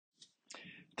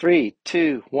Three,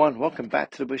 two, one. Welcome back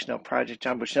to the Bushnell Project.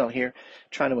 John Bushnell here,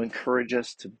 trying to encourage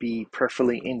us to be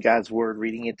prayerfully in God's Word,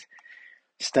 reading it,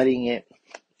 studying it,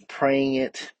 praying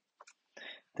it,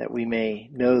 that we may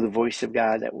know the voice of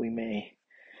God, that we may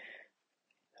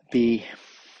be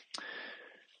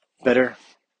better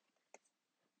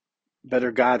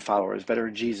God followers,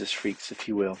 better Jesus freaks, if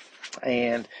you will.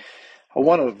 And I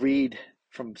want to read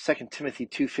from 2 Timothy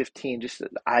 2:15, just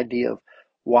the idea of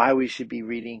why we should be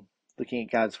reading, looking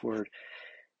at God's Word.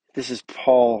 This is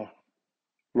Paul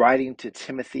writing to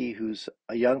Timothy, who's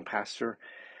a young pastor,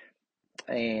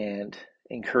 and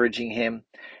encouraging him.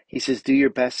 He says, do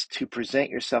your best to present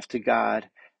yourself to God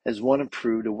as one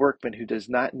approved, a workman who does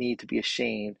not need to be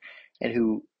ashamed and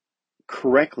who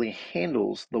correctly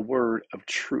handles the word of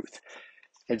truth.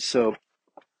 And so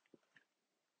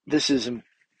this is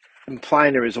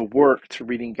implying there is a work to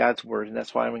reading God's word, and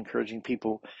that's why I'm encouraging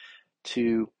people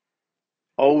to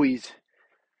always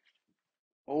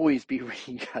be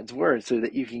reading God's word so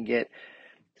that you can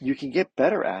get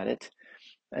better at it,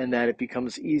 and that it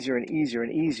becomes easier and easier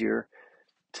and easier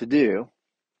to do.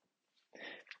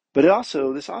 But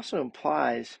this also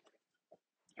implies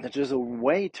that there's a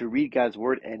way to read God's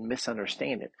word and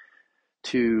misunderstand it,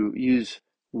 to use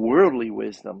worldly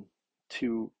wisdom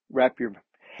to wrap your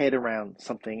head around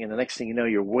something, and the next thing you know,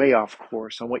 you're way off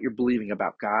course on what you're believing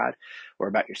about God or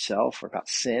about yourself or about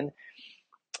sin.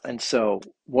 And so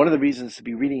one of the reasons to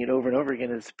be reading it over and over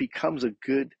again is it becomes a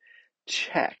good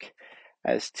check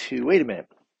as to, wait a minute,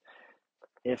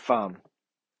 if I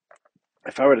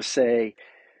were to say,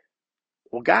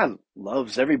 well, God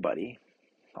loves everybody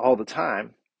all the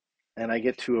time, and I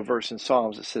get to a verse in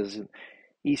Psalms that says,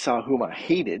 Esau, whom I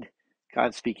hated,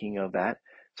 God speaking of that,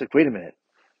 it's like, wait a minute.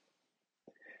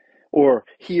 Or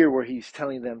here where he's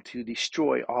telling them to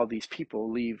destroy all these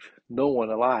people, leave no one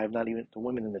alive, not even the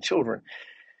women and the children.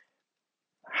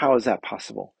 How is that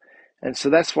possible? And so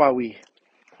that's why we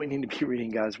need to be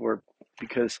reading God's word,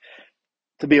 because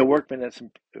to be a workman that's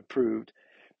approved,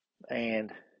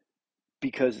 and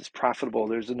because it's profitable.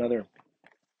 There's another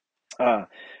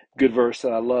good verse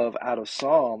that I love out of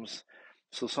Psalms.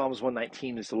 So Psalms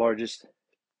 119 is the largest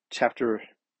chapter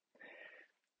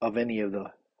of any of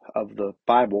the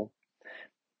Bible,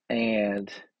 and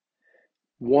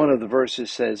one of the verses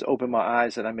says, "Open my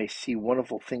eyes that I may see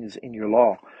wonderful things in your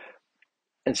law."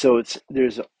 And so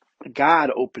there's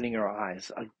God opening our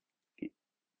eyes,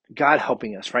 God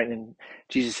helping us, right? And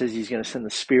Jesus says He's going to send the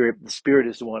Spirit. The Spirit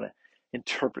is the one that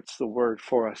interprets the Word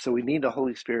for us. So we need the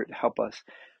Holy Spirit to help us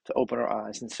to open our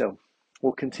eyes, and so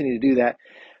we'll continue to do that.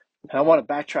 And I want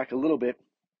to backtrack a little bit.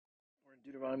 We're in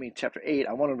Deuteronomy chapter 8.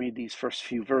 I want to read these first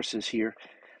few verses here,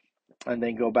 and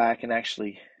then go back and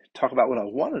actually talk about what I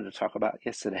wanted to talk about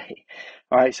yesterday.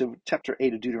 All right, so chapter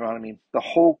 8 of Deuteronomy, the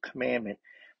whole commandment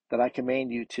that I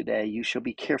command you today, you shall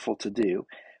be careful to do,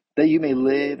 that you may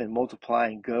live and multiply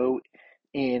and go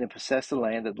in and possess the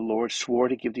land that the Lord swore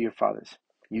to give to your fathers.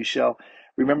 You shall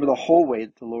remember the whole way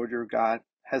that the Lord your God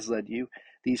has led you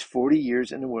these 40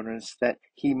 years in the wilderness, that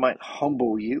He might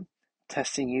humble you,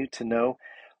 testing you to know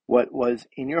what was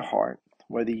in your heart,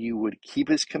 whether you would keep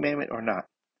His commandment or not.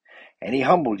 And He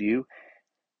humbled you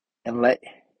and let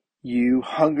you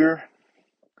hunger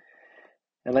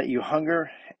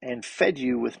and fed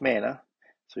you with manna.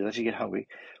 So He let you get hungry,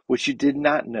 which you did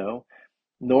not know,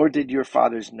 nor did your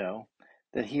fathers know,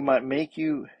 that He might make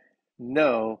you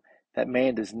know that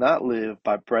man does not live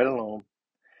by bread alone,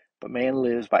 but man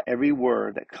lives by every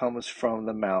word that comes from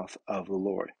the mouth of the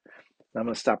Lord. And I'm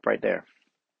going to stop right there.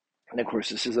 And of course,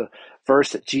 this is a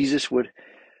verse that Jesus would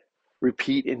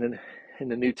repeat in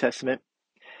the New Testament.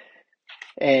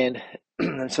 And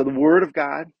so the Word of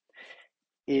God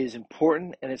is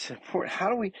important, and it's important.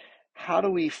 How do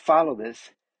we follow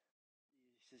this?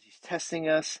 He says He's testing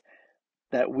us,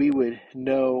 that we would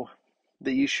know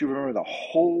that you should remember the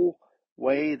whole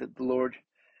way that the Lord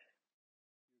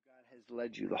God has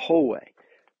led you, the whole way.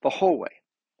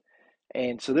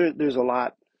 And so there's a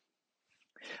lot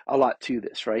to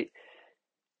this, right?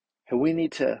 And we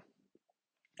need to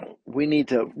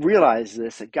realize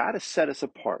this, that God has set us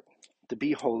apart. To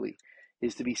be holy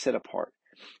is to be set apart,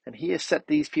 and He has set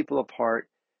these people apart.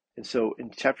 And so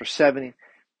in chapter 7,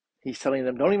 He's telling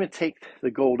them, don't even take the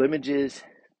gold images.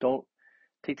 Don't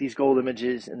take these gold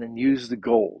images and then use the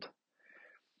gold.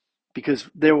 Because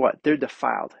they're what? They're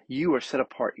defiled. You are set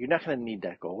apart. You're not going to need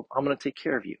that gold. I'm going to take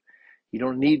care of you. You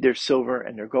don't need their silver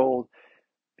and their gold.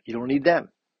 You don't need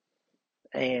them.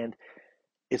 And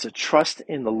it's a trust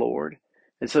in the Lord.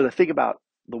 And so to think about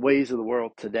the ways of the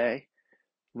world today,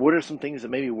 what are some things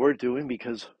that maybe we're doing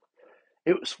because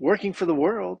it was working for the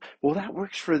world? Well, that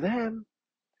works for them.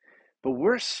 But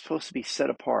we're supposed to be set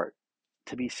apart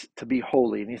to be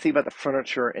holy. And you think about the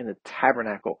furniture in the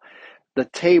tabernacle, the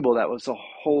table that was to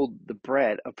hold the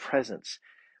bread of presence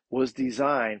was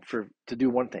designed to do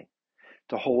one thing,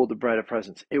 to hold the bread of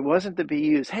presence. It wasn't to be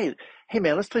used, hey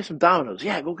man, let's play some dominoes.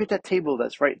 Yeah, go get that table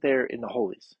that's right there in the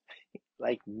holies.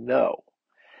 Like, no.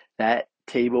 That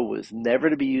table was never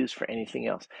to be used for anything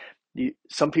else.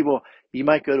 Some people, you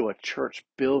might go to a church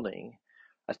building,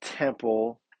 a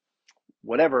temple,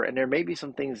 whatever, and there may be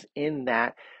some things in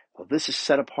that, well, this is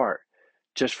set apart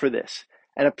just for this.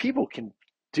 And if people can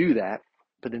do that,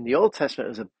 but in the Old Testament, it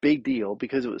was a big deal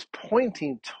because it was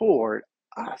pointing toward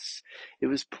us. It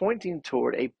was pointing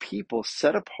toward a people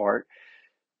set apart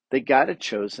that God had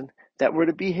chosen that were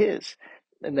to be His,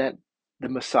 and that the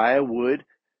Messiah would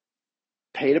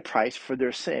pay the price for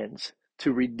their sins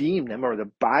to redeem them or to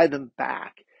buy them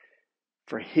back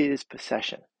for His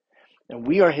possession. And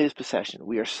we are His possession.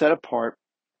 We are set apart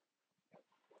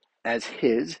as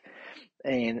His,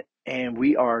 and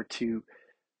we are to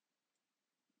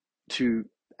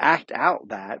act out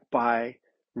that by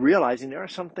realizing there are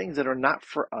some things that are not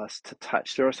for us to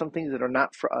touch. There are some things that are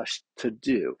not for us to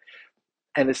do.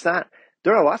 And it's not,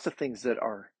 there are lots of things that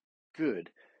are good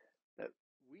that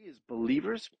we as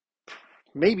believers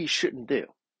maybe shouldn't do.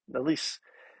 At least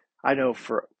I know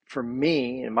for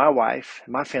me and my wife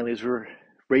and my family, as we were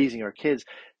raising our kids,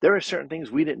 there are certain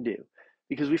things we didn't do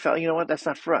because we felt, you know what, that's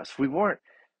not for us. We weren't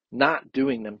not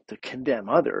doing them to condemn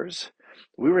others.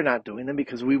 We were not doing them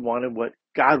because we wanted what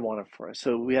God wanted for us.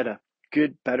 So we had a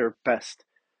good, better, best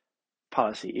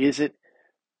policy. Is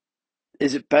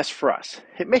it best for us?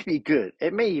 It may be good.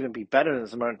 It may even be better than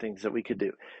some other things that we could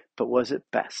do. But was it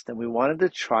best? And we wanted to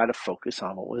try to focus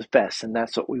on what was best, and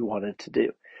that's what we wanted to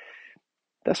do.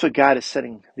 That's what God is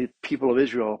setting the people of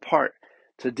Israel apart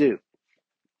to do.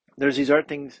 There's these other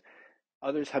things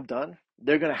others have done.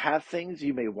 They're going to have things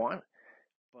you may want,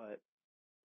 but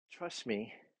trust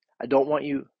me, I don't want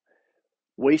you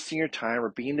wasting your time or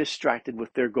being distracted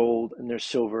with their gold and their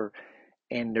silver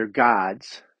and their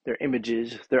gods, their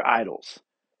images, their idols.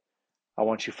 I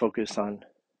want you focused on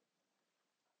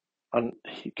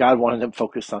God wanted them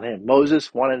focused on Him.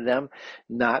 Moses wanted them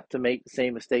not to make the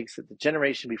same mistakes that the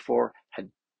generation before had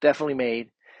definitely made.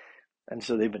 And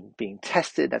so they've been being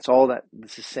tested. That's all that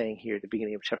this is saying here at the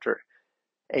beginning of chapter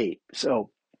 8.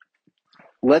 So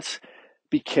let's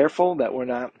be careful that we're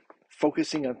not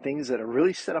focusing on things that are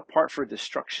really set apart for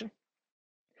destruction.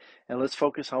 And let's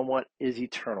focus on what is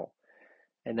eternal.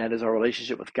 And that is our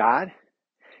relationship with God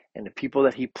and the people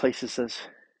that He places us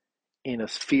in a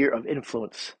sphere of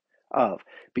influence of.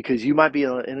 Because you might be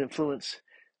able to influence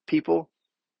people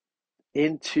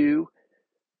into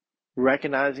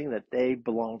recognizing that they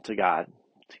belong to God.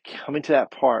 Coming to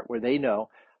that part where they know,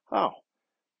 oh,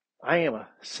 I am a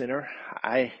sinner.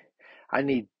 I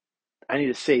need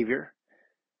a Savior.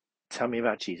 Tell me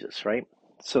about Jesus, right?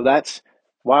 So that's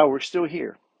why we're still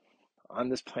here on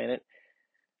this planet,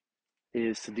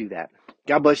 is to do that.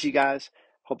 God bless you guys.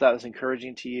 Hope that was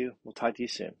encouraging to you. We'll talk to you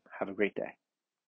soon. Have a great day.